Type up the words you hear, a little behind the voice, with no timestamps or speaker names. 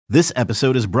This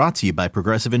episode is brought to you by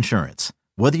Progressive Insurance.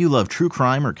 Whether you love true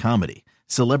crime or comedy,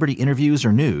 celebrity interviews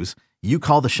or news, you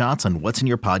call the shots on what's in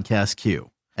your podcast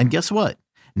queue. And guess what?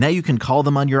 Now you can call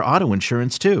them on your auto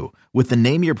insurance too with the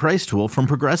Name Your Price tool from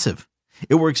Progressive.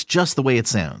 It works just the way it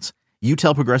sounds. You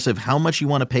tell Progressive how much you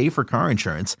want to pay for car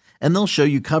insurance, and they'll show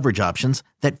you coverage options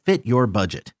that fit your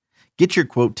budget. Get your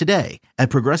quote today at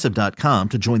Progressive.com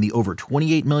to join the over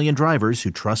 28 million drivers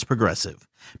who trust Progressive.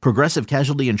 Progressive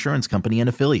Casualty Insurance Company and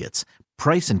Affiliates.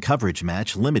 Price and coverage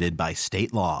match limited by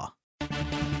state law.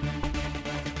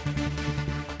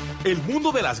 El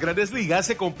mundo de las grandes ligas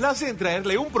se complace en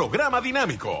traerle un programa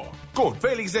dinámico con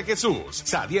Félix de Jesús,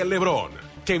 Sadiel Lebrón,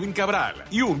 Kevin Cabral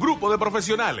y un grupo de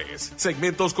profesionales.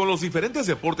 Segmentos con los diferentes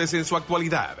deportes en su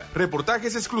actualidad.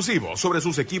 Reportajes exclusivos sobre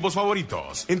sus equipos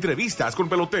favoritos. Entrevistas con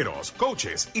peloteros,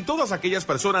 coaches y todas aquellas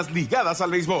personas ligadas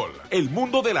al béisbol. El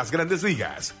mundo de las grandes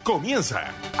ligas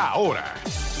comienza ahora.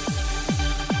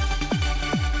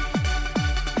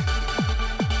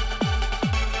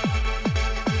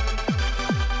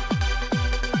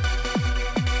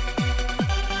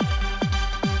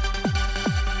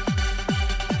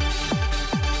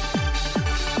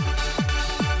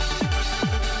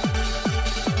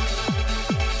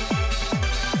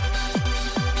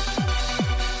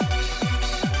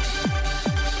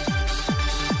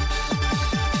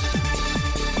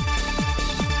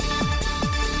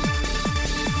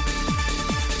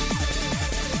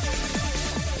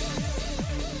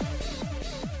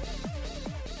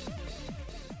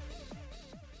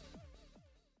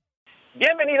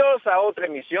 Bienvenidos a otra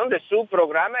emisión de su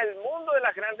programa El Mundo de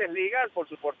las Grandes Ligas por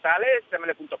sus portales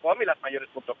ml.com y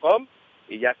lasmayores.com,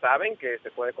 y ya saben que se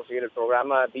puede conseguir el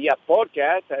programa vía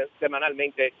podcast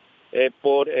semanalmente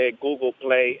por Google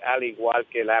Play, al igual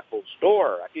que el Apple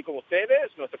Store. Aquí con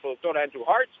ustedes, nuestro productor Andrew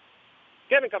Hart,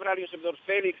 Kevin Cabral y un servidor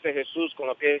Félix de Jesús, con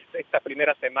lo que es esta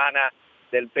primera semana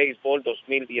del béisbol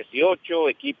 2018.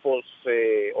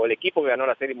 El equipo que ganó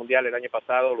la Serie Mundial el año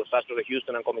pasado, los Astros de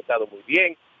Houston, han comenzado muy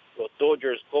bien. Los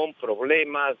Dodgers con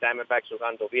problemas, Diamondbacks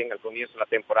jugando bien al comienzo de la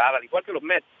temporada, al igual que los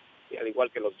Mets, y al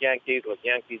igual que los Yankees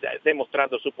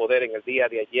demostrando su poder en el día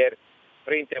de ayer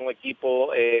frente a un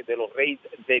equipo de los Rays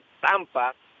de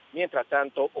Tampa. Mientras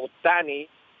tanto, Ohtani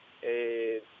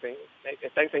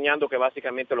está enseñando que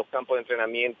básicamente los campos de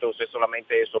entrenamiento es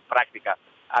solamente eso, práctica.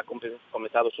 Ha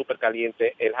comenzado súper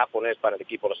caliente el japonés para el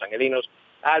equipo de los angelinos,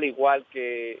 al igual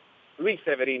que Luis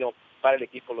Severino para el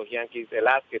equipo de los Yankees de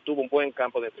Las, que tuvo un buen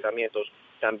campo de entrenamientos,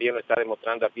 también lo está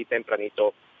demostrando aquí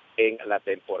tempranito en la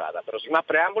temporada. Pero sin más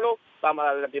preámbulo, vamos a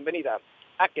darle la bienvenida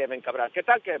a Kevin Cabral. ¿Qué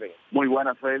tal, Kevin? Muy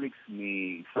buenas, Félix.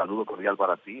 Mi saludo cordial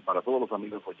para ti, para todos los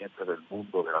amigos oyentes del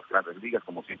mundo de las grandes ligas.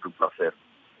 Como siempre, un placer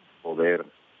poder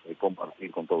compartir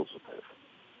con todos ustedes.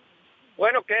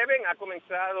 Bueno, Kevin, ha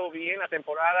comenzado bien la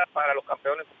temporada para los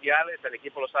campeones mundiales, el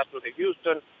equipo de los Astros de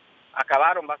Houston.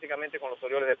 Acabaron básicamente con los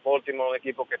Orioles de Baltimore, un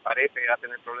equipo que parece a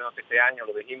tener problemas este año.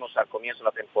 Lo dijimos al comienzo de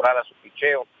la temporada, su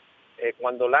picheo.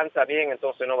 Cuando lanza bien,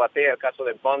 entonces no batea. El caso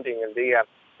de Bundy en el día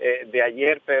de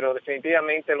ayer, pero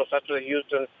definitivamente los Astros de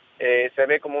Houston se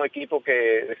ve como un equipo que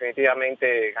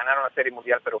definitivamente ganaron la Serie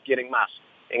Mundial, pero quieren más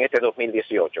en este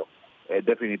 2018.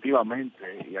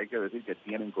 Definitivamente, y hay que decir que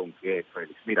tienen con qué,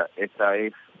 Félix. Mira, esta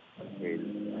es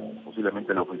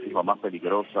posiblemente la ofensiva más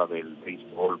peligrosa del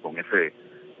béisbol, con ese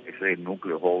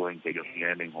núcleo joven que ellos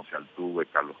tienen: José Altuve,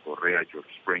 Carlos Correa, George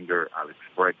Springer, Alex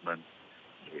Bregman,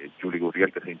 Julie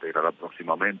Gurriel, que se integrará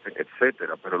próximamente,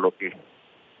 etcétera. Pero lo que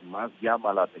más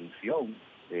llama la atención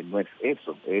no es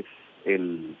eso, es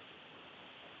el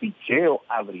picheo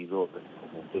abridor,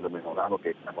 como mejorado que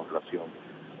está con relación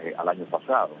al año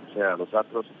pasado. O sea, los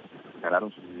Astros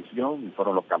ganaron su división y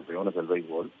fueron los campeones del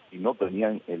béisbol, y no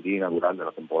tenían el día inaugural de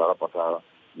la temporada pasada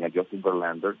ni a Justin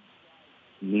Verlander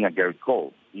ni a Garrett Cole,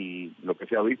 y lo que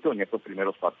se ha visto en estos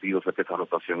primeros partidos es que esa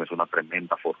rotación es una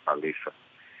tremenda fortaleza.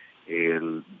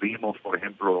 Vimos, por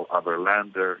ejemplo, a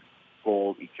Verlander,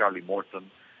 Cole y Charlie Morton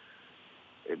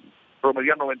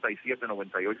promedian 97,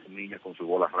 98 millas con su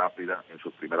bola rápida en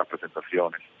sus primeras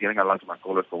presentaciones. Tienen a Lance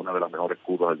McCullers con una de las mejores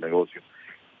curvas del negocio,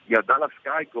 y a Dallas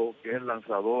Keuchel, que es el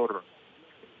lanzador,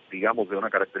 digamos, de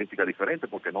una característica diferente,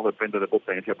 porque no depende de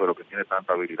potencia, pero que tiene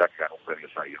tanta habilidad que gana un premio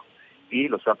Cy Young. Y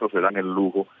los Astros se dan el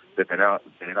lujo de tener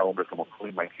a hombres como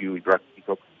Colin McHugh y Brad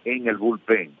Peacock en el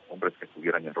bullpen, hombres que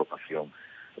estuvieran en rotación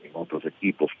en otros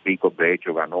equipos. Peacock, de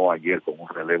hecho, ganó ayer con un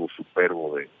relevo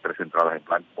superbo de 3 entradas en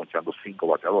blanco, ponchando 5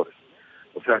 bateadores.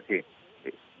 O sea que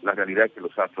la realidad es que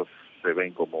los Astros se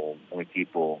ven como un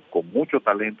equipo con mucho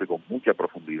talento y con mucha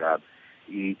profundidad,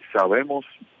 y sabemos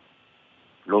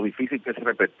lo difícil que es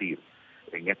repetir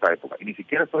en esta época. Y ni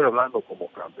siquiera estoy hablando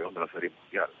como campeón de la Serie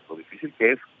Mundial, lo difícil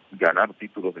que es ganar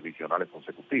títulos divisionales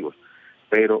consecutivos.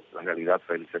 Pero la realidad,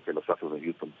 Félix, es que los Astros de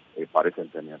Houston parecen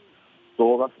tener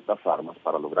todas las armas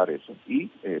para lograr eso,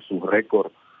 y su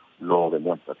récord lo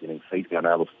demuestra. Tienen 6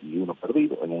 ganados y 1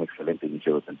 perdido en un excelente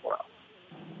inicio de temporada.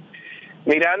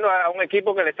 Mirando a un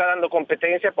equipo que le está dando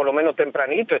competencia, por lo menos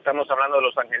tempranito, estamos hablando de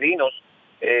los angelinos,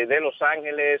 de Los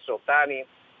Ángeles. Ohtani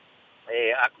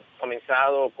ha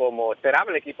comenzado como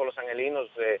esperable el equipo de los angelinos.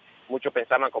 Muchos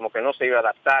pensaban como que no se iba a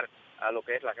adaptar a lo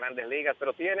que es las grandes ligas,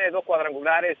 pero tiene 2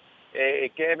 cuadrangulares.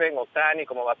 Kevin Ohtani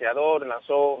como bateador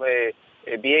lanzó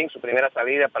bien su primera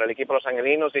salida para el equipo de los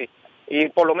angelinos, y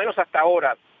por lo menos hasta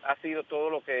ahora ha sido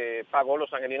todo lo que pagó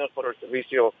los angelinos por el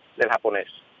servicio del japonés.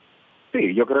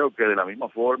 Sí, yo creo que de la misma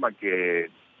forma que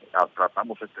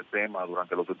tratamos este tema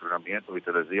durante los entrenamientos, y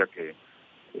te decía que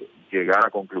llegar a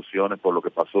conclusiones por lo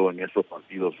que pasó en esos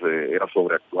partidos era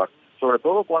sobreactuar, sobre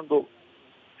todo cuando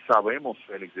sabemos,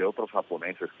 Félix, de otros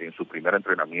japoneses que en su primer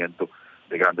entrenamiento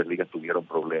de Grandes Ligas tuvieron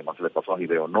problemas. Le pasó a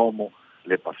Hideo Nomo,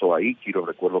 le pasó a Ichiro.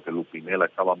 Recuerdo que Lupinella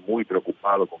estaba muy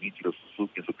preocupado con Ichiro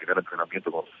Suzuki en su primer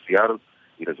entrenamiento con Seattle,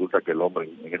 y resulta que el hombre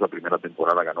en esa primera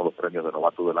temporada ganó los premios de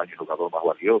novato del año y jugador más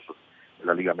valioso de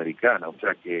la Liga Americana. O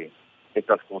sea que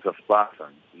estas cosas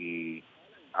pasan, y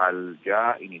al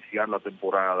ya iniciar la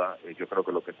temporada, yo creo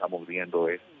que lo que estamos viendo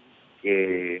es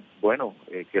que,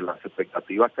 que las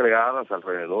expectativas creadas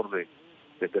alrededor de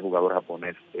este jugador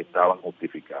japonés estaban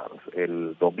justificadas.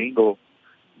 El domingo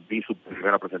vi su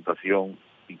primera presentación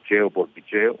picheo por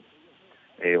picheo.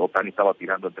 Ohtani estaba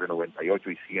tirando entre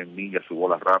 98 y 100 millas su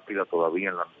bola rápida. Todavía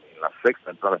en la sexta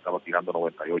entrada estaba tirando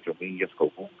 98 millas con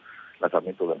un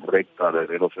lanzamiento de recta de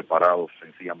dedos separados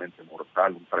sencillamente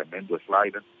mortal, un tremendo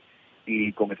slider.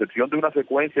 Y con excepción de una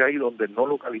secuencia ahí donde no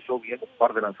localizó bien un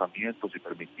par de lanzamientos y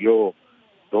permitió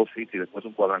 2 hits y después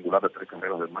un cuadrangular de 3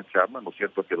 carreras del Matt Chapman, lo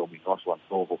cierto es que dominó a su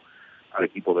antojo al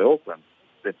equipo de Oakland.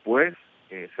 Después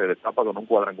se destapa con un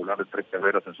cuadrangular de 3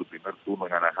 carreras en su primer turno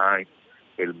en Anaheim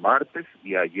el martes,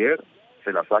 y ayer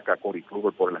se la saca a Corey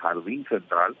Kluber por el jardín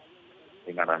central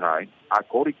en Anaheim, a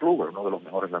Corey Kluber, uno de los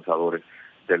mejores lanzadores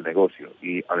del negocio.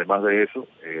 Y además de eso,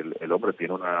 el hombre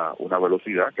tiene una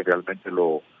velocidad que realmente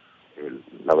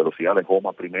la velocidad de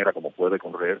Homa primera, como puede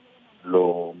correr,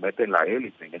 lo mete en la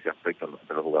élite en ese aspecto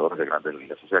de los jugadores de Grandes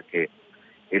Ligas. O sea que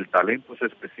el talento es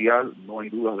especial, no hay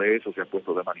dudas de eso, se ha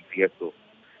puesto de manifiesto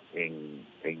en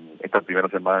esta primera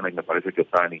semana, y me parece que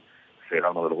Ohtani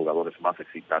será uno de los jugadores más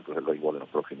excitantes del béisbol en los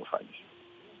próximos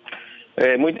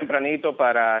años. Muy tempranito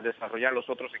para desarrollar los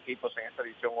otros equipos en esta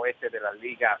división oeste de la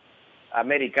Liga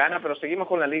Americana, pero seguimos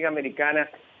con la Liga Americana,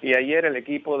 y ayer el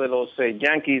equipo de los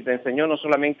Yankees enseñó no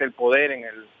solamente el poder en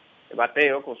el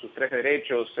bateo con sus 3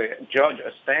 derechos, George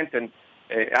Stanton,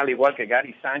 al igual que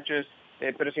Gary Sánchez,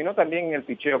 pero sino también en el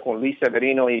picheo con Luis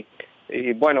Severino, y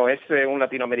bueno, es un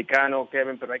latinoamericano,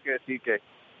 Kevin, pero hay que decir que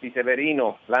si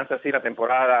Severino lanza así la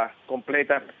temporada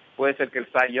completa, puede ser que el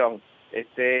Cy Young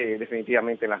esté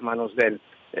definitivamente en las manos de él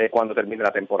cuando termine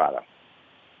la temporada.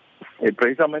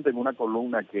 Precisamente en una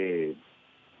columna que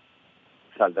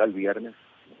saldrá el viernes,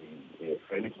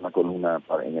 Félix, una columna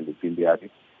en el Listín Diario,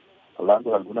 hablando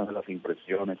de algunas de las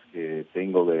impresiones que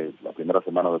tengo de la primera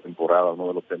semana de temporada. Uno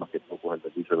de los temas que toco es el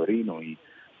de Luis Severino, y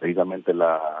precisamente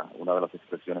una de las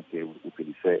expresiones que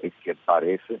utilicé es que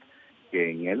parece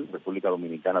que en él República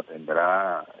Dominicana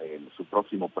tendrá su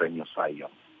próximo premio Cy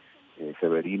Young.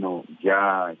 Severino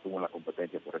ya estuvo en la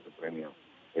competencia por este premio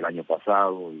el año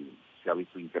pasado y se ha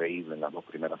visto increíble en las 2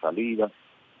 primeras salidas,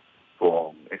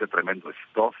 con ese tremendo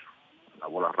stuff, la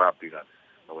bola rápida,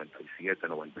 97,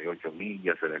 98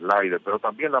 millas, el slider, pero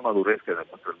también la madurez que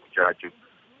demuestra el muchacho,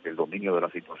 el dominio de la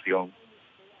situación,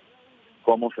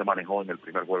 cómo se manejó en el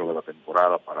primer juego de la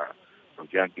temporada para los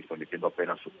Yankees, permitiendo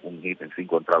apenas un hit en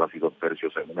 5 entradas y 2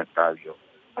 tercios en un estadio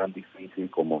tan difícil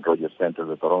como Rogers Center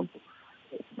de Toronto.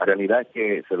 La realidad es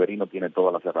que Severino tiene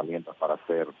todas las herramientas para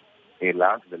ser el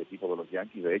as del equipo de los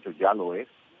Yankees. De hecho ya lo es,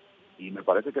 y me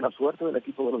parece que la suerte del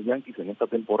equipo de los Yankees en esta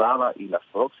temporada y las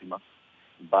próximas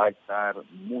va a estar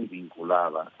muy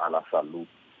vinculada a la salud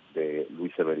de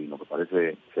Luis Severino, que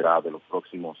parece será de los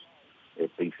próximos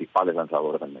principales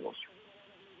lanzadores del negocio.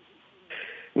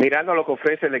 Mirando lo que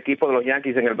ofrece el equipo de los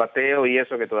Yankees en el bateo, y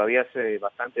eso que todavía hace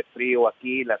bastante frío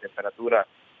aquí, la temperatura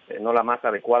no la más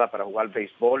adecuada para jugar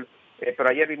béisbol, pero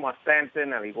ayer vimos a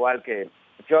Stanton, al igual que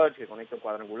George, que conecta un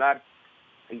cuadrangular,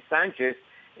 y Sánchez,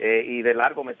 y de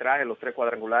largometraje los 3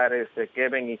 cuadrangulares,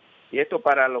 Kevin, y esto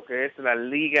para lo que es la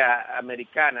Liga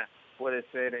Americana puede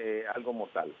ser algo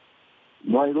mortal.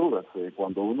 No hay dudas.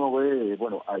 Cuando uno ve,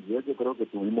 ayer yo creo que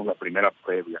tuvimos la primera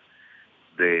previa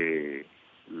de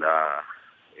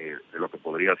lo que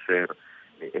podría ser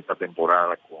esta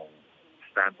temporada con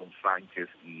Stanton, Sánchez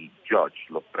y Judge,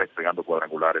 los tres pegando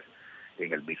cuadrangulares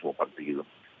en el mismo partido.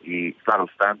 Y claro,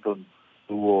 Stanton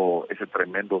tuvo ese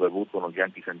tremendo debut con los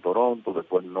Yankees en Toronto,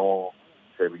 después no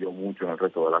se vio mucho en el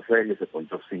resto de la serie, se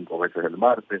ponchó 5 veces el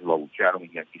martes, lo abuchearon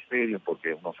en Yankee Stadium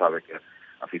porque uno sabe que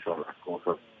así son las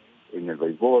cosas en el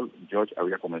béisbol. George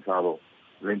había comenzado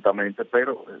lentamente,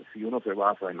 pero si uno se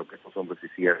basa en lo que estos hombres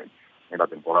hicieron en la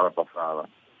temporada pasada,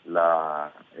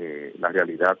 la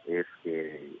realidad es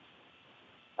que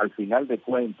al final de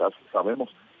cuentas sabemos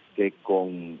que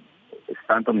con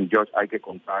Stanton y George hay que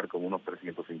contar con unos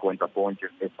 350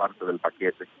 ponches, es parte del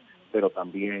paquete, pero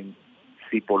también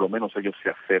si por lo menos ellos se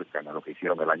acercan a lo que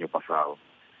hicieron el año pasado,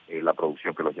 la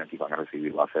producción que los Yankees van a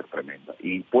recibir va a ser tremenda.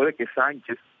 Y puede que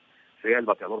Sánchez sea el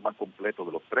bateador más completo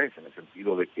de los tres, en el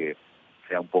sentido de que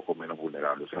sea un poco menos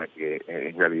vulnerable. O sea que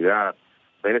en realidad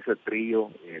ver ese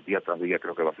trío día tras día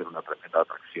creo que va a ser una tremenda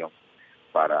atracción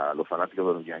para los fanáticos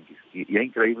de los Yankees. Y es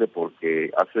increíble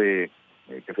porque hace,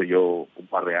 qué sé yo, un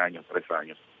par de años, 3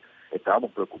 años,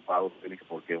 estábamos preocupados, Félix,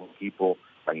 porque un equipo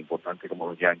tan importante como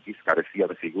los Yankees carecía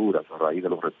de figuras a raíz de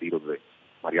los retiros de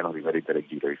Mariano Rivera y Derek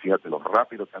Jeter. Y fíjate lo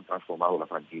rápido que han transformado la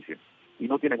franquicia. Y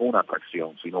no tienen una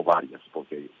atracción, sino varias,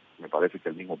 porque me parece que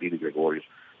el mismo Didi Gregorius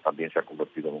también se ha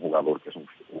convertido en un jugador que es un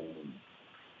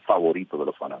favorito de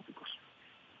los fanáticos.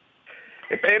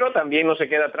 Pero también no se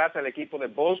queda atrás el equipo de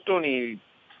Boston y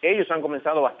ellos han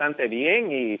comenzado bastante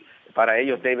bien y para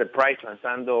ellos David Price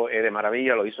lanzando de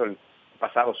maravilla, lo hizo el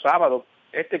pasado sábado.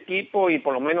 Este equipo y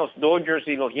por lo menos Dodgers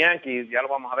y los Yankees, ya lo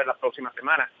vamos a ver la próxima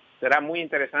semana, será muy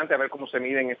interesante a ver cómo se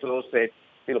miden estos dos,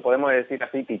 si lo podemos decir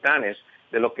así, titanes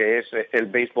de lo que es el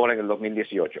béisbol en el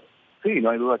 2018. Sí, no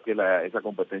hay duda que esa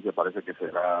competencia parece que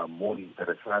será muy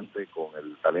interesante con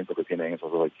el talento que tienen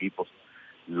esos dos equipos.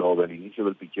 Lo del inicio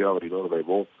del picheo abridor de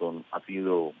Boston ha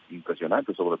sido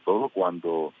impresionante, sobre todo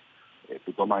cuando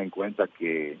tú tomas en cuenta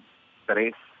que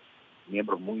 3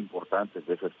 miembros muy importantes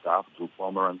de ese staff, Drew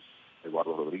Pomeranz,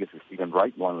 Eduardo Rodríguez y Steven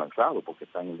Wright, no han lanzado porque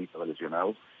están en lista de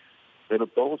lesionados, pero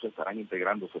todos estarán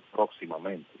integrándose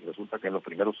próximamente. Y resulta que en los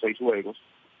primeros 6 juegos,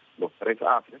 los 3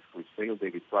 aces, Chris Sale,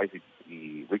 David Price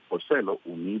y Rick Porcello,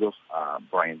 unidos a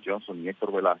Brian Johnson y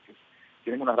Héctor Velázquez,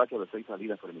 tienen una racha de 6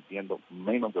 salidas permitiendo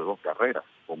menos de 2 carreras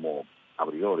como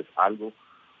abridores, algo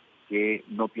que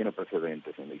no tiene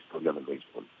precedentes en la historia del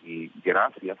béisbol. Y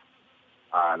gracias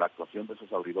a la actuación de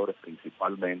esos abridores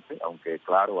principalmente, aunque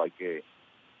claro hay que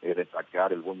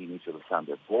destacar el buen inicio de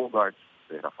Sander Bogaerts,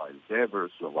 de Rafael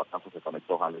Devers, los batazos que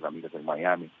conectó Jalil Ramírez en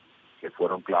Miami, que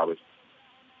fueron claves,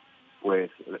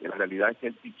 pues la realidad es que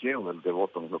el picheo de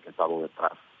Boston es lo que ha estado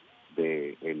detrás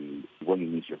del buen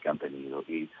inicio que han tenido.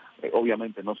 Y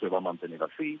obviamente no se va a mantener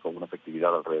así, con una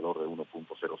efectividad alrededor de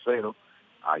 1.00.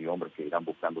 Hay hombres que irán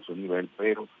buscando su nivel,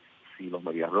 pero si los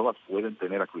Medias Rojas pueden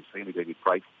tener a Chris Sale y David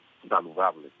Price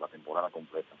saludables la temporada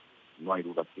completa, no hay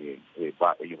duda que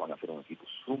ellos van a ser un equipo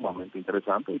sumamente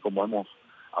interesante y como hemos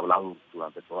hablado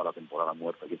durante toda la temporada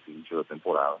muerta y este inicio de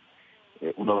temporada,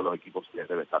 uno de los equipos que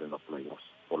debe estar en los playoffs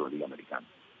por la Liga Americana.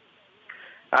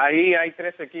 Ahí hay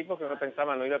 3 equipos que no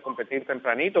pensaban no ir a competir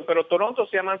tempranito, pero Toronto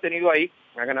se ha mantenido ahí,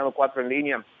 ha ganado 4 en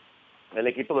línea, el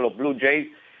equipo de los Blue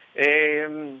Jays.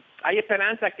 ¿Hay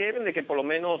esperanza, Kevin, de que por lo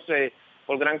menos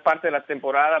por gran parte de la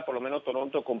temporada, por lo menos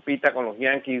Toronto compita con los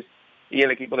Yankees y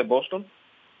el equipo de Boston?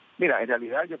 Mira, en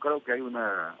realidad yo creo que hay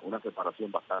una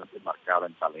separación bastante marcada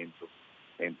en talento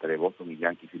entre Boston y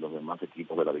Yankees y los demás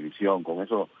equipos de la división. Con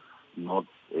eso no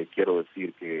quiero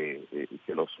decir que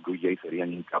los Blue Jays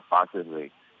serían incapaces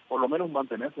de por lo menos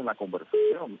mantenerse en la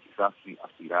conversación, quizás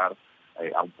aspirar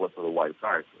a un puesto de wild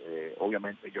card.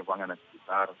 Obviamente ellos van a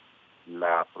necesitar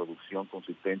la producción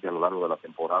consistente a lo largo de la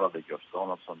temporada de Josh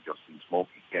Donaldson, Justin Smoke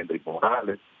y Kendrick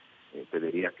Morales. Te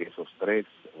diría que esos 3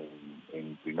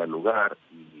 en primer lugar,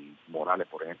 y Morales,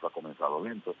 por ejemplo, ha comenzado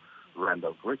lento.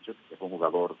 Randall Richards, que es un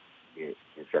jugador que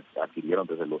se adquirieron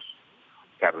desde los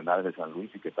Cardenales de San Luis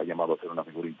y que está llamado a ser una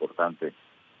figura importante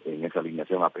en esa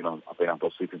alineación, apenas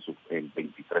 2 hits en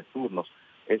 23 turnos.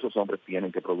 Esos hombres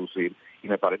tienen que producir y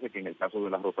me parece que en el caso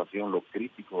de la rotación lo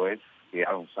crítico es que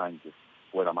Aaron Sánchez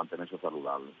pueda mantenerse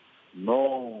saludable.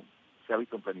 No se ha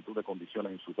visto en plenitud de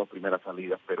condiciones en sus 2 primeras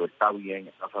salidas, pero está bien,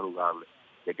 está saludable.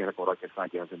 Y hay que recordar que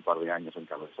Sánchez hace un par de años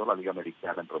encabezó la Liga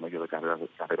Americana en promedio de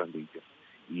carreras limpias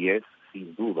y es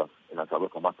sin duda el lanzador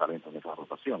con más talento en esa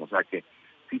rotación. O sea que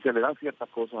si se le dan ciertas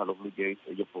cosas a los Blue Jays,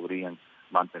 ellos podrían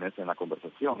mantenerse en la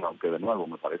conversación, aunque de nuevo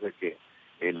me parece que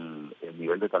el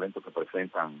nivel de talento que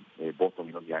presentan Boston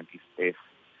y los Yankees es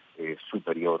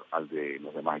superior al de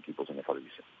los demás equipos en esa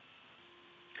división.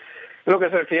 Lo que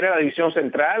se refiere a la división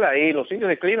central, ahí los Indios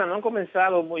de Cleveland no han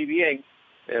comenzado muy bien.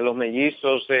 Los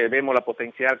mellizos, vemos la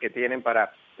potencial que tienen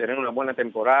para tener una buena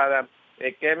temporada.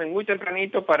 Kevin, muy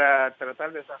tempranito para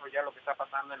tratar de desarrollar lo que está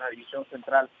pasando en la división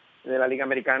central de la Liga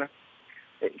Americana.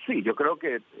 Sí, yo creo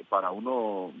que para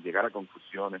uno llegar a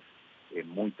conclusiones es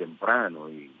muy temprano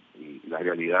y la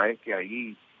realidad es que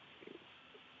ahí,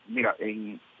 mira,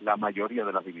 en la mayoría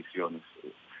de las divisiones,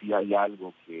 si hay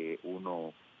algo que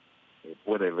uno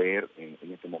puede ver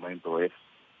en este momento es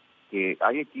que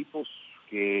hay equipos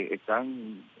que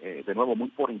están de nuevo muy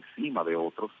por encima de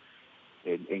otros.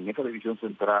 En esta división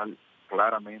central,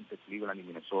 claramente Cleveland y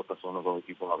Minnesota son los dos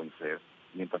equipos a vencer,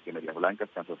 mientras que Medias Blancas,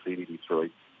 Kansas City y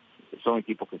Detroit son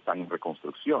equipos que están en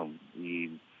reconstrucción. Y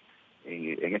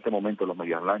en este momento los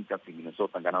Medias Blancas y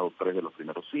Minnesota han ganado 3 de los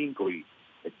primeros 5 y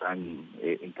están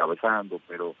encabezando,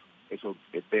 pero eso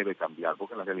debe cambiar,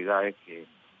 porque la realidad es que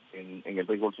en el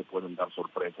béisbol se pueden dar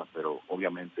sorpresas, pero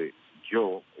obviamente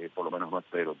yo por lo menos no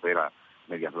espero ver a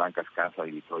Medias Blancas, Kansas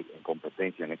y Detroit en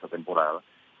competencia en esta temporada.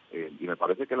 Y me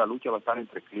parece que la lucha va a estar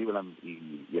entre Cleveland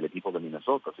y el equipo de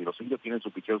Minnesota. Si los indios tienen su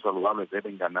picheo saludable,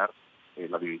 deben ganar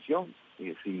la división.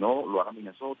 Si no, lo hará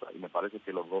Minnesota. Y me parece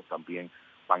que los dos también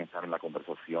van a estar en la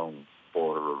conversación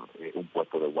por un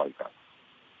puesto de wild card.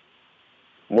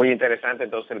 Muy interesante,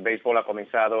 entonces el béisbol ha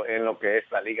comenzado en lo que es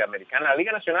la Liga Americana. La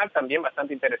Liga Nacional también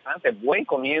bastante interesante. Buen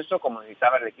comienzo, como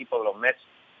necesitaba el equipo de los Mets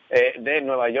de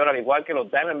Nueva York, al igual que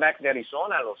los Diamondbacks de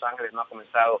Arizona. Los Ángeles no ha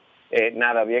comenzado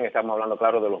nada bien, estamos hablando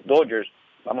claro de los Dodgers.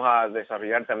 Vamos a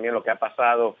desarrollar también lo que ha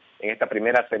pasado en esta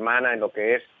primera semana en lo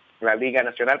que es la Liga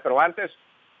Nacional, pero antes,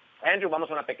 Andrew, vamos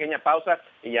a una pequeña pausa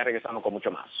y ya regresamos con mucho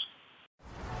más.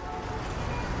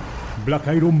 Black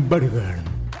Iron Burger,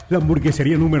 la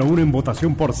hamburguesería número 1 en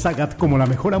votación por Sagat como la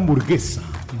mejor hamburguesa.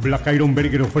 Black Iron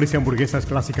Burger ofrece hamburguesas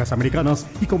clásicas americanas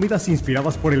y comidas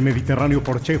inspiradas por el Mediterráneo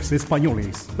por chefs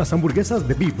españoles. Las hamburguesas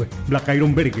de beef Black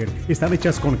Iron Burger están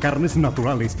hechas con carnes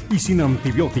naturales y sin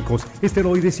antibióticos,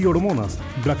 esteroides y hormonas.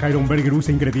 Black Iron Burger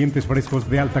usa ingredientes frescos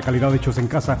de alta calidad hechos en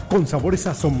casa con sabores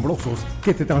asombrosos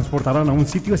que te transportarán a un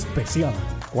sitio especial.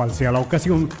 Cual sea la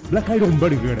ocasión, Black Iron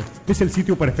Burger es el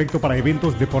sitio perfecto para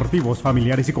eventos deportivos,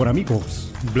 familiares y con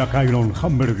amigos. Black Iron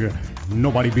Hamburger,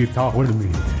 nobody beats our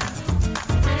meat.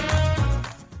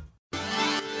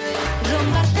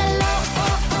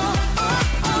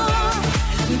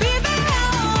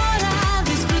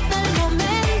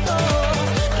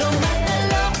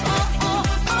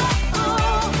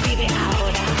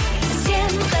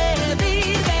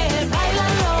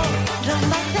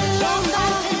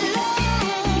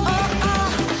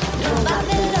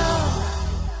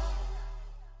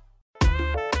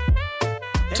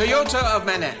 Toyota of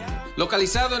Manhattan,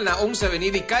 localizado en la 11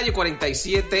 Avenida y calle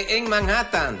 47 en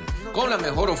Manhattan, con la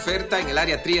mejor oferta en el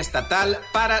área triestatal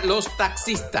para los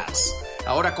taxistas.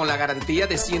 Ahora con la garantía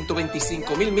de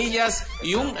 125,000 millas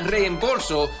y un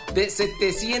reembolso de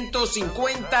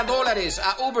 $750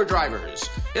 a Uber drivers.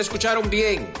 ¿Escucharon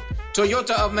bien?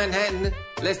 Toyota of Manhattan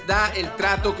les da el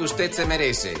trato que usted se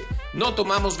merece. No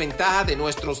tomamos ventaja de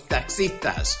nuestros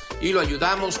taxistas y lo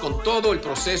ayudamos con todo el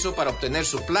proceso para obtener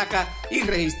su placa y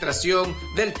registración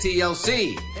del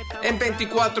TLC. En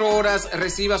 24 horas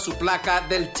reciba su placa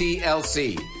del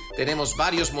TLC. Tenemos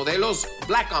varios modelos,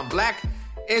 Black on Black.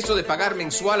 Eso de pagar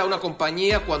mensual a una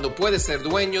compañía cuando puede ser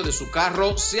dueño de su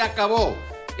carro se acabó.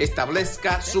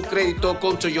 Establezca su crédito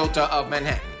con Toyota of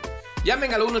Manhattan.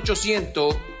 Llamen al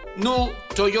 1-800-NEW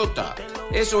Toyota.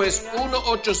 Eso es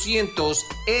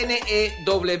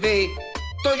 1-800-NEW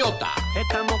Toyota.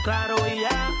 Estamos claros y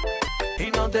ya, y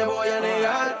no te voy a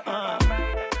negar.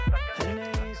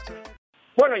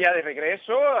 Bueno, ya de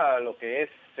regreso a lo que es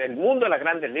el mundo de las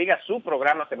grandes ligas, su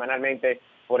programa semanalmente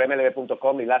por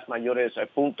mlb.com y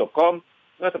lasmayores.com.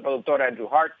 Nuestro productor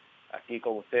Andrew Hart, aquí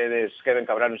con ustedes Kevin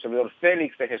Cabral, un servidor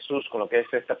Félix de Jesús, con lo que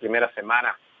es esta primera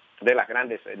semana de las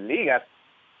grandes ligas.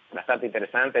 Bastante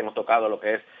interesante, hemos tocado lo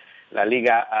que es la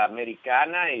Liga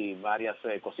Americana y varias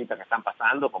cositas que están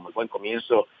pasando, como el buen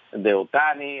comienzo de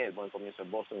Ohtani, el buen comienzo de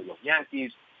Boston y los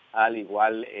Yankees, al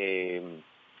igual el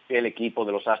equipo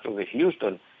de los Astros de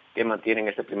Houston, que mantienen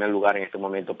este primer lugar en este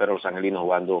momento, pero los angelinos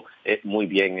jugando muy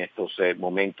bien en estos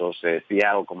momentos.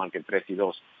 Seattle con marca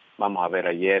 3-2. Vamos a ver,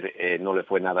 ayer no le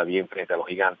fue nada bien frente a los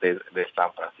gigantes de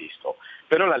San Francisco.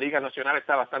 Pero la Liga Nacional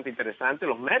está bastante interesante.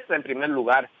 Los Mets en primer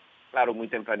lugar, claro, muy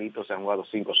tempranito, se han jugado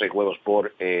 5 o 6 juegos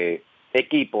por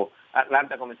equipo.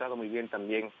 Atlanta ha comenzado muy bien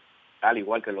también, al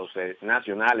igual que los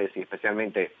nacionales y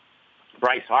especialmente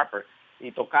Bryce Harper.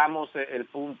 Y tocamos el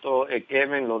punto,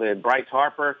 Kevin, lo de Bryce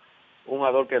Harper, un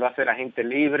jugador que va a ser agente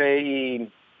libre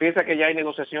y piensa que ya hay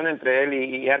negociaciones entre él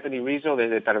y Anthony Rizzo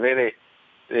de tal vez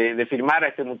de firmar a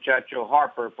este muchacho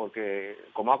Harper, porque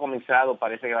como ha comenzado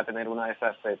parece que va a tener una de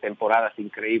esas temporadas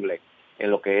increíbles en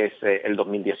lo que es el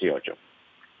 2018.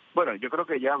 Bueno, yo creo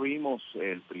que ya vimos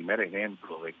el primer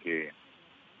ejemplo de que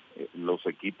los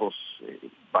equipos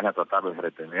van a tratar de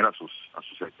retener a sus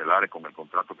estelares con el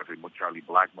contrato que firmó Charlie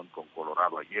Blackmon con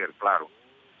Colorado ayer. Claro,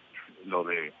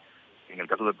 en el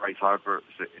caso de Bryce Harper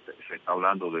se está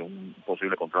hablando de un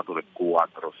posible contrato de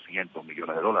 $400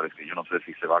 millones, que yo no sé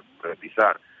si se va a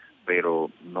concretizar, pero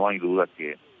no hay duda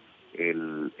que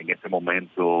en este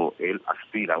momento él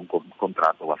aspira a un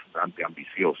contrato bastante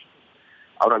ambicioso.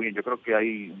 Ahora bien, yo creo que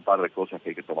hay un par de cosas que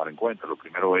hay que tomar en cuenta. Lo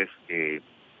primero es que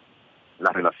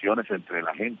las relaciones entre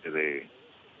la gente de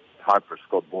Harper,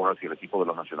 Scott Boras y el equipo de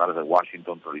los Nacionales de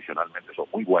Washington tradicionalmente son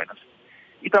muy buenas.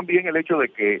 Y también el hecho de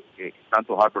que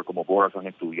tanto Harper como Boras han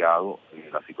estudiado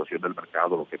la situación del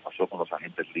mercado, lo que pasó con los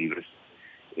agentes libres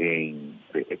en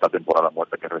esta temporada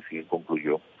muerta que recién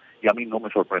concluyó. Y a mí no me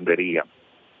sorprendería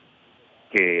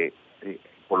que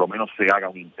por lo menos se haga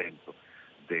un intento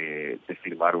de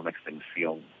firmar una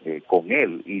extensión con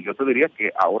él. Y yo te diría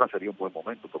que ahora sería un buen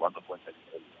momento, tomando en cuenta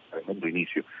el tremendo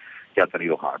inicio que ha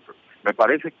tenido Harper. Me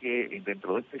parece que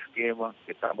dentro de este esquema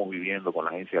que estamos viviendo con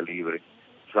la agencia libre,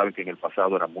 saben que en el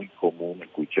pasado era muy común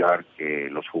escuchar que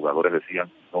los jugadores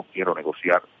decían no quiero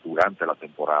negociar durante la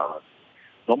temporada.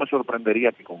 No me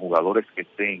sorprendería que con jugadores que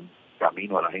estén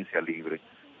camino a la agencia libre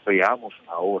veamos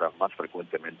ahora más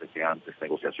frecuentemente que antes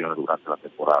negociaciones durante la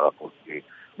temporada, porque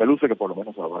me luce que por lo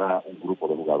menos habrá un grupo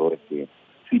de jugadores que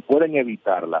si pueden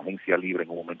evitar la agencia libre en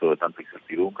un momento de tanta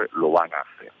incertidumbre, lo van a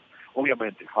hacer.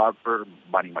 Obviamente Harper,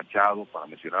 Manny Machado, para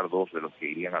mencionar dos de los que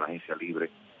irían a la agencia libre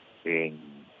en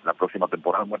la próxima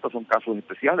temporada muerta, son casos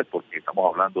especiales porque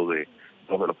estamos hablando de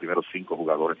dos de los primeros 5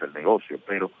 jugadores del negocio,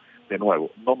 pero de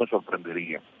nuevo, no me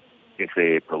sorprendería que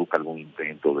se produzca algún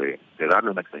intento de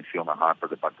darle una extensión a Harper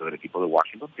de parte del equipo de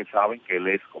Washington, que saben que él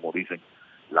es, como dicen,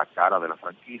 la cara de la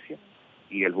franquicia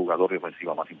y el jugador de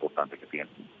ofensiva más importante que tiene.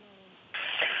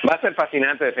 Va a ser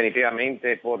fascinante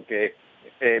definitivamente porque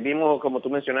vimos, como tú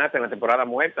mencionaste, en la temporada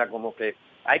muerta, como que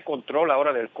hay control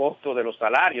ahora del costo de los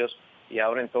salarios y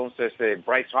ahora entonces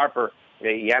Bryce Harper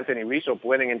y Anthony Rizzo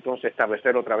pueden entonces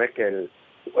establecer otra vez que el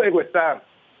juego está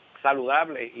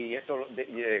saludable y esto,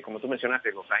 como tú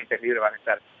mencionaste, los agentes libres van a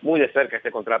estar muy de cerca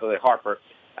este contrato de Harper,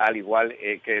 al igual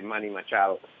que Manny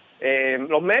Machado.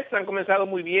 Los Mets han comenzado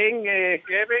muy bien,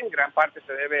 Kevin, gran parte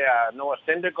se debe a Noah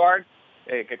Syndergaard,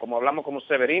 que como hablamos como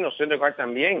Severino, Syndergaard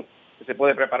también se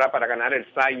puede preparar para ganar el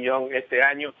Cy Young este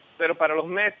año, pero para los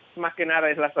Mets más que nada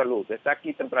es la salud. Está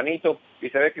aquí tempranito y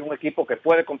se ve que es un equipo que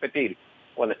puede competir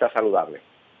cuando está saludable.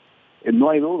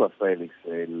 No hay duda, Félix,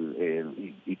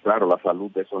 y claro, la salud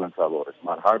de esos lanzadores.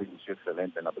 Mark Harvey lució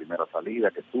excelente en la primera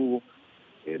salida que tuvo,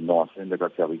 Noah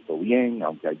Syndergaard se ha visto bien,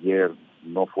 aunque ayer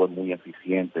no fue muy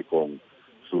eficiente con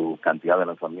su cantidad de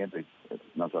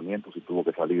lanzamientos y tuvo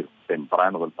que salir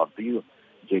temprano del partido.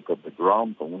 Jacob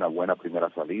deGrom con una buena primera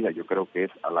salida. Yo creo que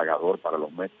es halagador para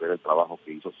los Mets ver el trabajo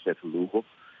que hizo Seth Lugo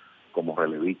como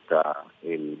relevista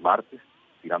el martes,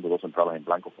 tirando 2 entradas en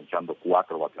blanco, ponchando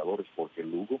 4 bateadores, porque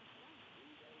Lugo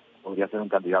podría ser un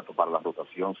candidato para la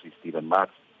rotación si Steven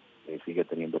Matz sigue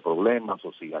teniendo problemas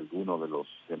o si alguno de los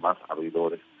demás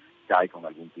abridores cae con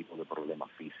algún tipo de problema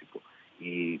físico.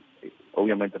 Y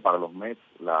obviamente para los Mets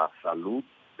la salud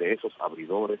de esos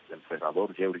abridores, del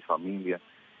cerrador Jerry Familia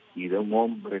y de un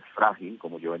hombre frágil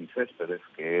como Giovanni Céspedes,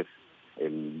 que es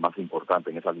el más importante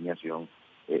en esa alineación,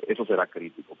 eso será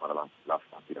crítico para las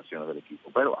aspiraciones del equipo.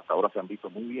 Pero hasta ahora se han visto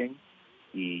muy bien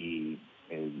y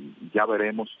ya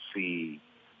veremos si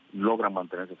logran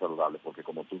mantenerse saludables, porque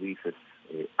como tú dices,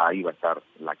 ahí va a estar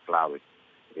la clave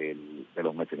de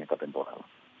los Mets en esta temporada.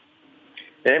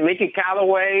 Mickey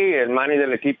Callaway, el manager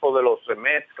del equipo de los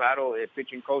Mets, claro, el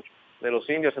pitching coach de los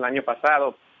Indios el año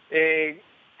pasado.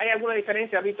 ¿Hay alguna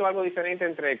diferencia? ¿Has visto algo diferente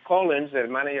entre Collins, el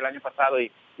manager el año pasado, y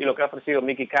lo que ha ofrecido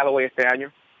Mickey Callaway este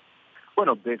año?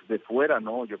 Bueno, desde fuera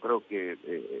no, yo creo que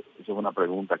eso es una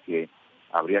pregunta que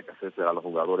habría que hacerse a los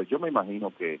jugadores. Yo me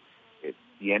imagino que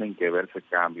tienen que verse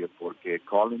cambios porque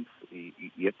Collins,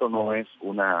 y esto no es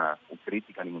una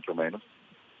crítica ni mucho menos,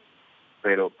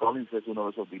 pero Collins es uno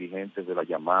de esos dirigentes de la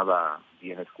llamada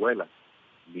vieja escuela,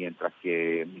 mientras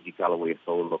que Mickey Callaway es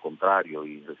todo lo contrario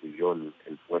y recibió el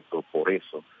puesto por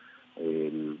eso.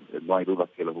 No hay duda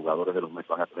que los jugadores de los Mets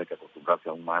van a tener que acostumbrarse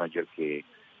a un manager que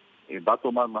va a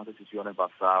tomar más decisiones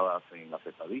basadas en las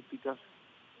estadísticas,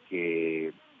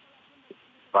 que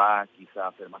va quizá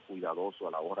a ser más cuidadoso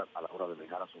a la hora de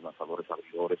dejar a sus lanzadores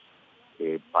abridores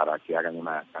para que hagan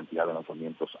una cantidad de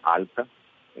lanzamientos alta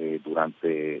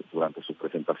durante sus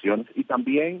presentaciones, y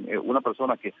también una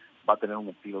persona que va a tener un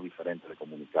estilo diferente de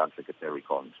comunicarse que Terry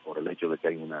Collins, por el hecho de que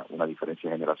hay una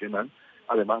diferencia generacional,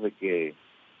 además de que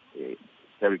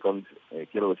Terry Collins,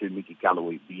 quiero decir, Mickey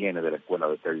Callaway viene de la escuela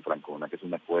de Terry Francona, que es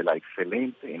una escuela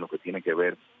excelente en lo que tiene que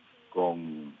ver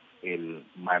con el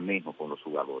manejo con los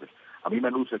jugadores. A mí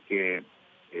me luce que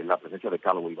la presencia de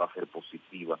Callaway va a ser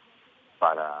positiva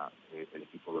para el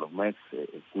equipo de los Mets.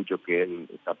 Escucho que él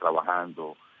está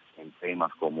trabajando en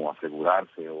temas como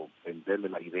asegurarse o venderle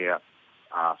la idea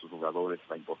a sus jugadores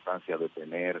la importancia de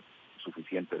tener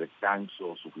suficiente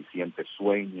descanso, suficiente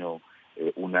sueño,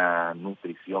 una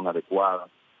nutrición adecuada.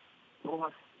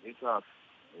 Todas esas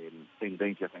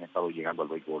tendencias han estado llegando al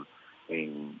béisbol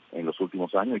en los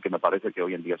últimos años y que me parece que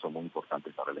hoy en día son muy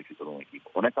importantes para el éxito de un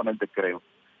equipo. Honestamente creo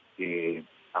que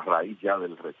a raíz ya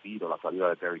del retiro, la salida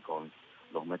de Terry Collins,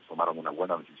 los Mets tomaron una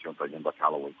buena decisión trayendo a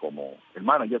Callaway como el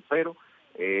manager, pero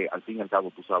al fin y al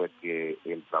cabo tú sabes que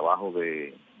el trabajo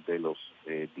de los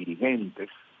dirigentes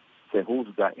se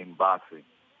juzga en base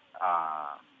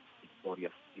a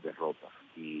victorias y derrotas,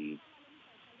 y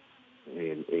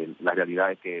la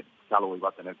realidad es que Callaway va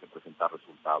a tener que presentar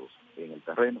resultados en el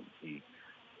terreno, y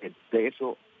de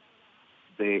eso,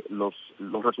 de los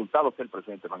resultados que él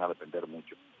presente van a depender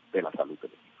mucho de la salud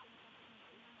del equipo.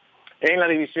 En la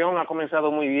división ha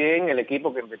comenzado muy bien el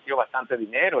equipo que invirtió bastante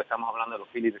dinero. Estamos hablando de los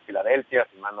Phillies de Filadelfia,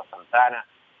 firmando a Santana,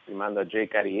 firmando a Jay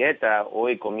Arrieta.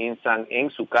 Hoy comienzan en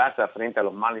su casa frente a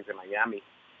los Marlins de Miami.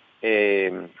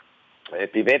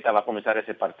 Pivetta va a comenzar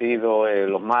ese partido.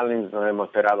 Los Marlins no hemos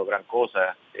esperado gran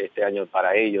cosa este año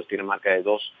para ellos. Tienen marca de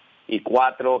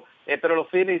 2-4. Pero los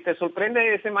Phillies, ¿te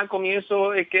sorprende ese mal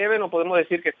comienzo, Kevin? ¿O podemos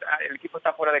decir que el equipo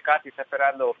está fuera de casa y está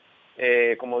esperando,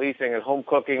 como dicen, el home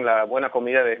cooking, la buena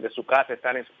comida de su casa,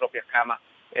 están en sus propias camas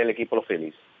el equipo de los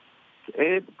Phillies?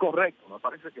 Correcto, me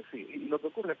parece que sí. Y lo que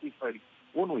ocurre aquí, Félix,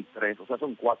 1 y 3, o sea,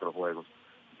 son 4 juegos.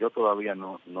 Yo todavía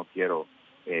no quiero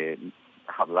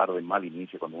hablar de mal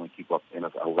inicio cuando un equipo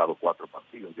apenas ha jugado 4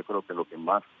 partidos. Yo creo que lo que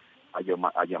más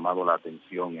ha llamado la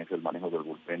atención es el manejo del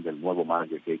bullpen del nuevo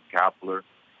manager, Gabe Kapler,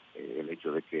 el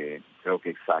hecho de que creo que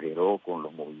exageró con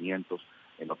los movimientos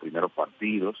en los primeros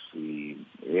partidos, y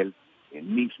él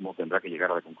mismo tendrá que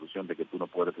llegar a la conclusión de que tú no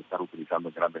puedes estar utilizando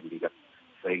en Grandes Ligas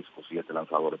 6 o 7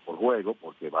 lanzadores por juego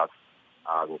porque vas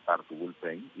a agotar tu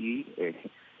bullpen, y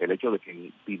el hecho de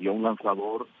que pidió un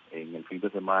lanzador en el fin de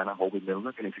semana, Howie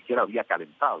Milner, que ni siquiera había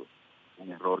calentado,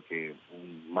 un error que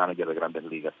un manager de Grandes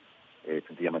Ligas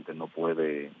sencillamente no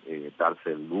puede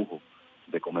darse el lujo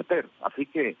de cometer. Así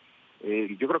que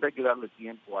yo creo que hay que darle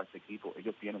tiempo a este equipo.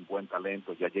 Ellos tienen buen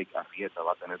talento. Ya Jake Arrieta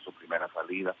va a tener su primera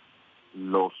salida.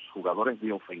 Los jugadores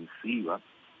de ofensiva,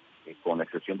 con la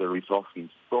excepción de Rhys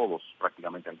Hoskins, todos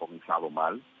prácticamente han comenzado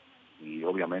mal. Y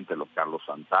obviamente los Carlos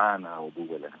Santana o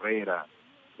Dubel Herrera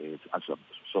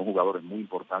son jugadores muy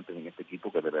importantes en este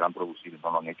equipo que deberán producir y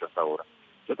no lo han hecho hasta ahora.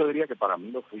 Yo te diría que para mí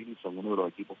los Phillies son uno de los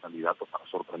equipos candidatos para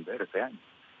sorprender este año.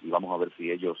 Y vamos a ver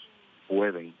si ellos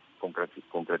pueden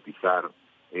concretizar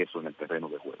eso en el terreno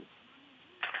de juego.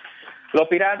 Los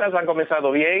Piratas han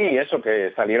comenzado bien, y eso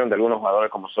que salieron de algunos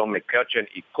jugadores como son McCutchen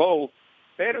y Cole,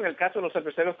 pero en el caso de los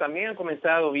Cerveceros también han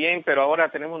comenzado bien, pero ahora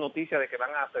tenemos noticia de que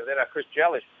van a perder a Chris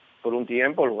Yelich por un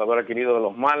tiempo, el jugador adquirido de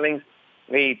los Marlins,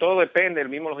 y todo depende, el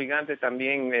mismo los Gigantes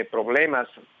también problemas,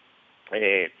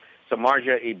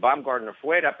 Samardzija y Baumgartner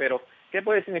fuera, pero ¿qué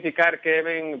puede significar,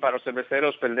 Kevin, para los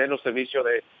Cerveceros perder los servicios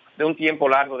de un tiempo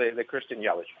largo de Christian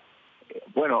Yelich?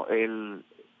 Bueno,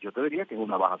 yo te diría que es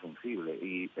una baja sensible,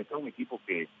 y este es un equipo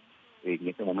que en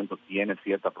este momento tiene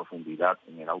cierta profundidad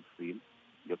en el outfield.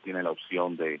 Ellos tienen la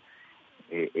opción de,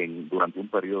 durante un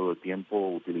periodo de tiempo,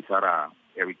 utilizar a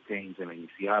Eric Thames en la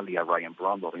inicial y a Ryan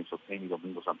Braun, Lorenzo Cain y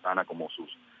Domingo Santana como sus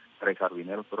 3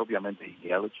 jardineros, pero obviamente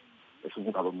Yelich es un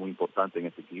jugador muy importante en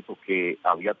este equipo que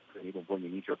había tenido un buen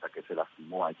inicio hasta que se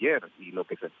lastimó ayer, y lo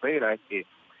que se espera es que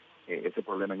ese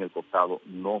problema en el costado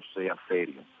no sea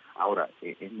serio. Ahora,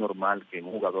 es normal que en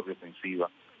un jugador de ofensiva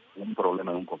un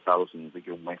problema en un costado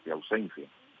signifique un mes de ausencia,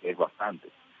 es bastante.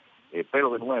 Pero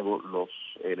de nuevo,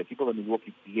 el equipo de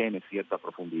Milwaukee tiene cierta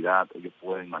profundidad, ellos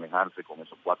pueden manejarse con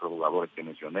esos 4 jugadores que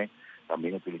mencioné,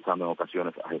 también utilizando en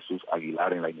ocasiones a Jesús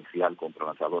Aguilar en la inicial contra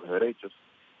lanzadores derechos,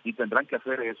 y tendrán que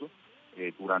hacer eso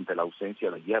durante la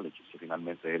ausencia de Yelich, si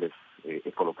finalmente él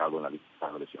es colocado en la lista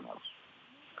de lesionados.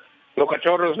 Los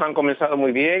Cachorros han comenzado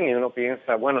muy bien, y uno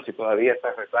piensa, bueno, si todavía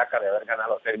esta resaca de haber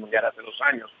ganado la Serie Mundial hace 2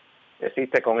 años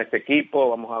existe con este equipo,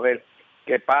 vamos a ver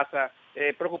qué pasa.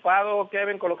 ¿Preocupado,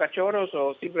 Kevin, con los Cachorros,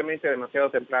 o simplemente demasiado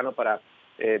temprano para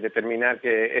determinar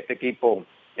que este equipo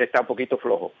está un poquito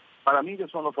flojo? Para mí ellos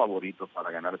son los favoritos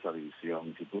para ganar esa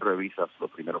división. Si tú revisas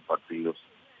los primeros partidos,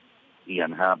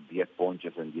 Ian Happ 10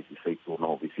 ponches en 16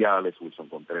 turnos oficiales, Wilson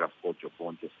Contreras 8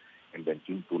 ponches en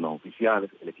 21 turnos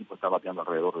oficiales. El equipo está bateando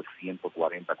alrededor de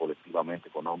 140 colectivamente,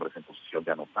 con hombres en posición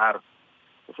de anotar.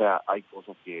 O sea, hay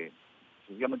cosas que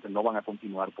sencillamente no van a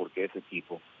continuar porque ese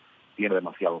equipo tiene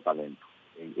demasiado talento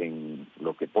en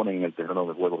lo que ponen en el terreno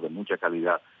de juego de mucha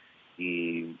calidad,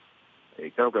 y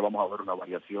creo que vamos a ver una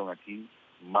variación aquí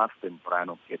más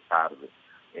temprano que tarde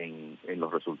en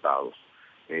los resultados.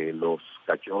 Los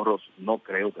Cachorros no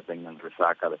creo que tengan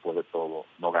resaca, después de todo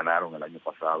no ganaron el año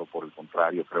pasado, por el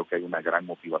contrario, creo que hay una gran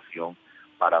motivación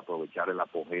para aprovechar el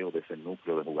apogeo de ese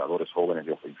núcleo de jugadores jóvenes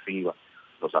de ofensiva,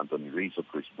 los Anthony Rizzo,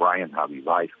 Chris Bryant, Javi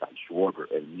Baez, Kyle Schwarber,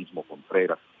 el mismo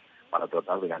Contreras, para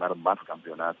tratar de ganar más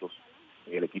campeonatos.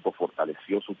 El equipo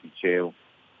fortaleció su picheo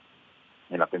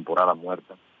en la temporada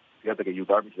muerta. Fíjate que Yu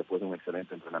Darvish, después de un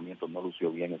excelente entrenamiento, no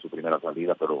lució bien en su primera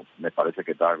salida, pero me parece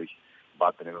que Darvish va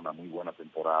a tener una muy buena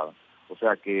temporada. O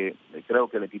sea que creo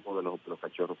que el equipo de los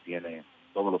Cachorros tiene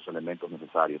todos los elementos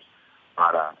necesarios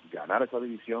para ganar esa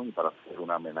división y para ser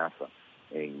una amenaza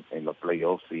en los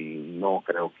playoffs, y no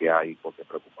creo que hay por qué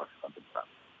preocuparse tan temprano.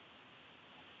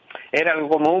 Era algo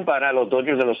común para los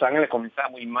Dodgers de Los Ángeles, comenzaba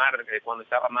muy mal cuando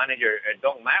estaba manager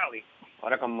Don Mattingly.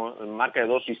 Ahora como marca de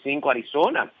 2-5,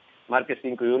 Arizona marca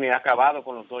 5-1 y ha acabado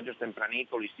con los Dodgers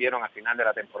tempranito, lo hicieron al final de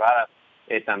la temporada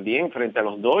también frente a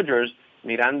los Dodgers.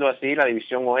 Mirando así la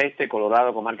división oeste,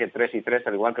 Colorado con marca 3-3,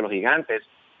 al igual que los Gigantes.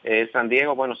 San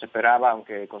Diego, bueno, se esperaba,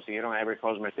 aunque consiguieron a Everett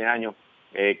Hosmer este año,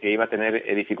 que iba a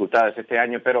tener dificultades este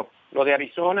año, pero lo de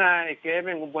Arizona,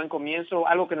 Kevin, un buen comienzo,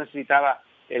 algo que necesitaba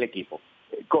el equipo.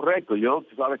 Correcto, yo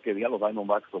sabes que vi a los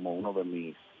Diamondbacks como uno de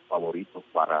mis favoritos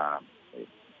para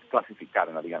clasificar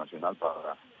en la Liga Nacional,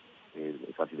 para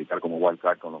clasificar como wild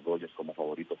card con los Dodgers como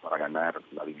favoritos para ganar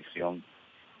la división,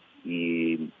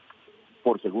 y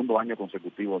por segundo año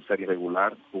consecutivo en serie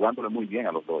regular, jugándole muy bien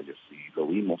a los Dodgers, y lo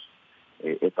vimos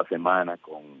esta semana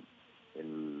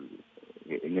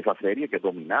en esa serie que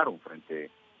dominaron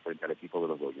frente al equipo de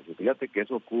los Dodgers. Y fíjate que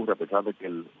eso ocurre a pesar de que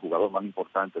el jugador más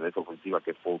importante de esa ofensiva,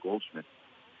 que es Paul Goldschmidt,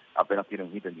 apenas tiene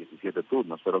un hit en 17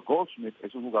 turnos, pero Goldschmidt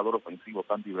es un jugador ofensivo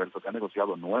tan diverso que ha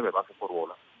negociado 9 bases por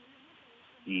bola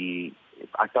y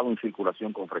ha estado en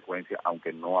circulación con frecuencia,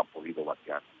 aunque no ha podido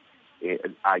batear.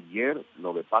 Ayer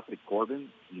lo de Patrick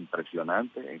Corbin,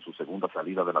 impresionante en su segunda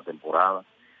salida de la temporada.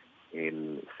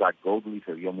 El Zach Godley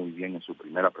se vio muy bien en su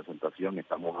primera presentación.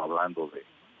 Estamos hablando de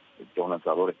dos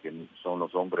lanzadores que son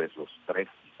los hombres, los 3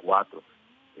 y 4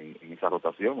 en esa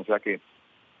rotación. O sea que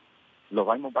los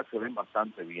Diamondbacks se ven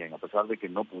bastante bien, a pesar de que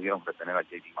no pudieron retener a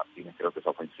J.D. Martínez. Creo que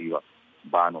esa ofensiva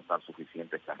va a anotar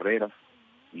suficientes carreras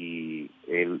y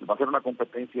va a ser una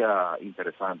competencia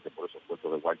interesante por esos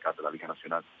puestos de wildcard de la Liga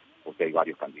Nacional, porque hay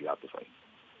varios candidatos ahí.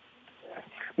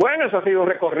 Bueno, eso ha sido un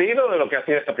recorrido de lo que ha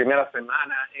sido esta primera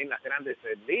semana en las grandes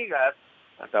ligas.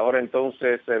 Hasta ahora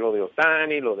entonces lo de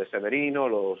Ohtani, lo de Severino,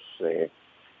 los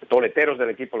toleteros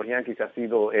del equipo, los Yankees, ha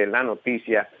sido la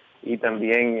noticia, y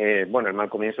también, el mal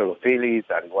comienzo de los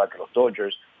Phillies, al igual que los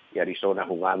Dodgers, y Arizona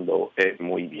jugando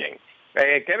muy bien.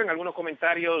 Kevin, ¿algunos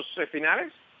comentarios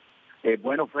finales?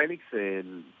 Bueno, Félix,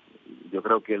 yo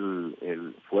creo que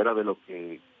fuera de lo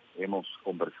que hemos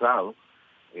conversado,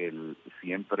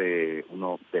 siempre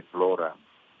uno deplora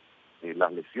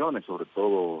las lesiones, sobre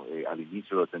todo al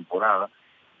inicio de temporada.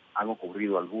 Han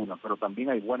ocurrido algunas, pero también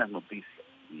hay buenas noticias.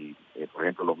 Y por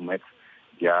ejemplo, los Mets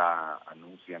ya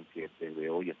anuncian que desde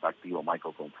hoy está activo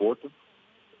Michael Conforto,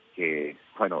 que es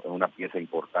una pieza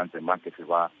importante más que se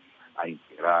va a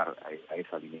integrar a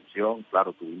esa dimensión.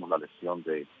 Claro, tuvimos la lesión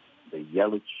de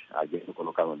Yelich, ayer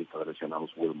colocado en lista de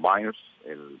lesionados Will Myers,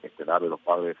 el estelar de los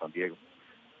Padres de San Diego.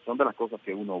 Son de las cosas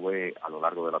que uno ve a lo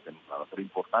largo de la temporada, pero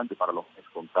importante para los es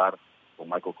contar con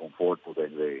Michael Conforto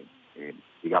desde,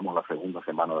 digamos, la segunda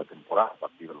semana de temporada a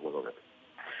partir del juego de hoy.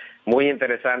 Muy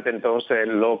interesante entonces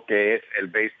lo que es el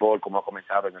béisbol, como ha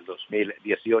comenzado en el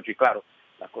 2018, y claro,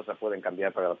 las cosas pueden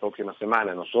cambiar para la próxima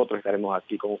semana. Nosotros estaremos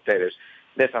aquí con ustedes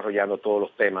desarrollando todos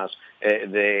los temas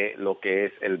de lo que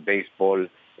es el béisbol,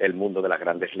 el mundo de las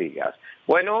grandes ligas.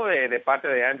 Bueno, de parte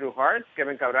de Andrew Hart,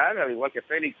 Kevin Cabral, al igual que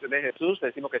Félix de Jesús,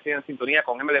 decimos que sigan en sintonía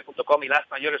con mlb.com y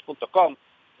lasmayores.com,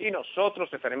 y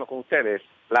nosotros estaremos con ustedes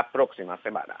la próxima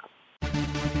semana.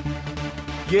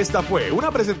 Y esta fue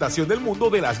una presentación del mundo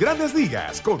de las grandes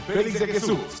ligas con Félix de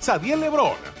Jesús, Sadiel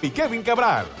Lebrón y Kevin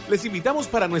Cabral. Les invitamos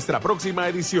para nuestra próxima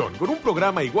edición con un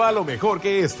programa igual o mejor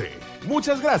que este.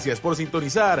 Muchas gracias por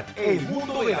sintonizar el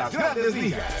mundo de las grandes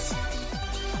ligas.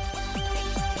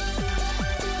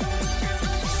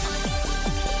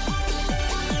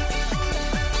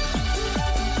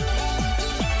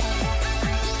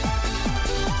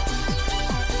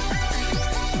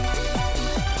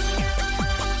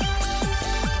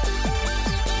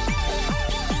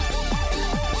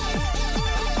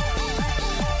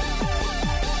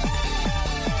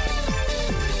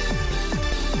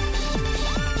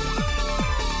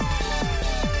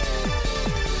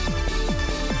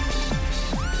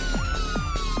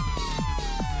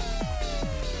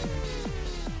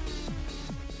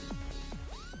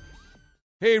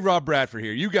 Hey, Rob Bradford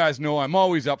here. You guys know I'm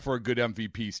always up for a good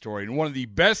MVP story, and one of the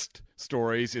best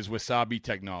stories is Wasabi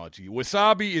Technology.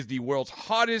 Wasabi is the world's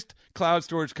hottest cloud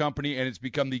storage company, and it's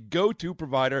become the go-to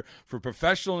provider for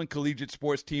professional and collegiate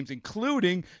sports teams,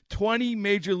 including 20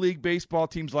 Major League Baseball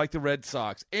teams like the Red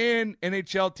Sox and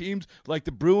NHL teams like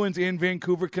the Bruins and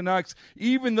Vancouver Canucks.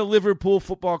 Even the Liverpool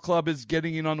Football Club is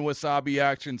getting in on the Wasabi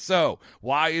action. So,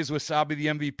 why is Wasabi the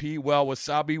MVP? Well,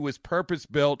 Wasabi was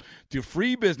purpose-built to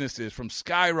free businesses from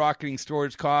skyrocketing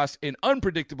storage costs and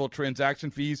unpredictable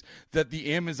transaction fees that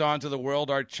the Amazons of the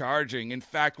world are charging. In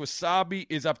fact, Wasabi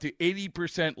is up to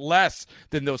 80% less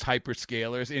than those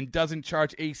hyperscalers and doesn't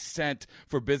charge a cent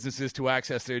for businesses to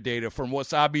access their data. From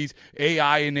Wasabi's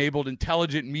AI-enabled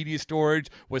intelligent media storage,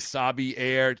 Wasabi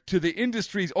Air, to the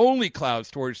industry's only cloud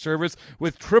storage service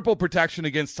with triple protection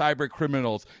against cyber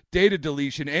criminals, data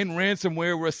deletion, and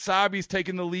ransomware, Wasabi's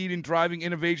taken the lead in driving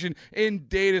innovation in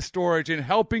data storage and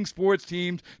helping sports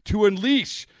teams to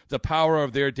unleash the power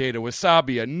of their data.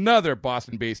 Wasabi, another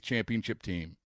Boston-based championship team.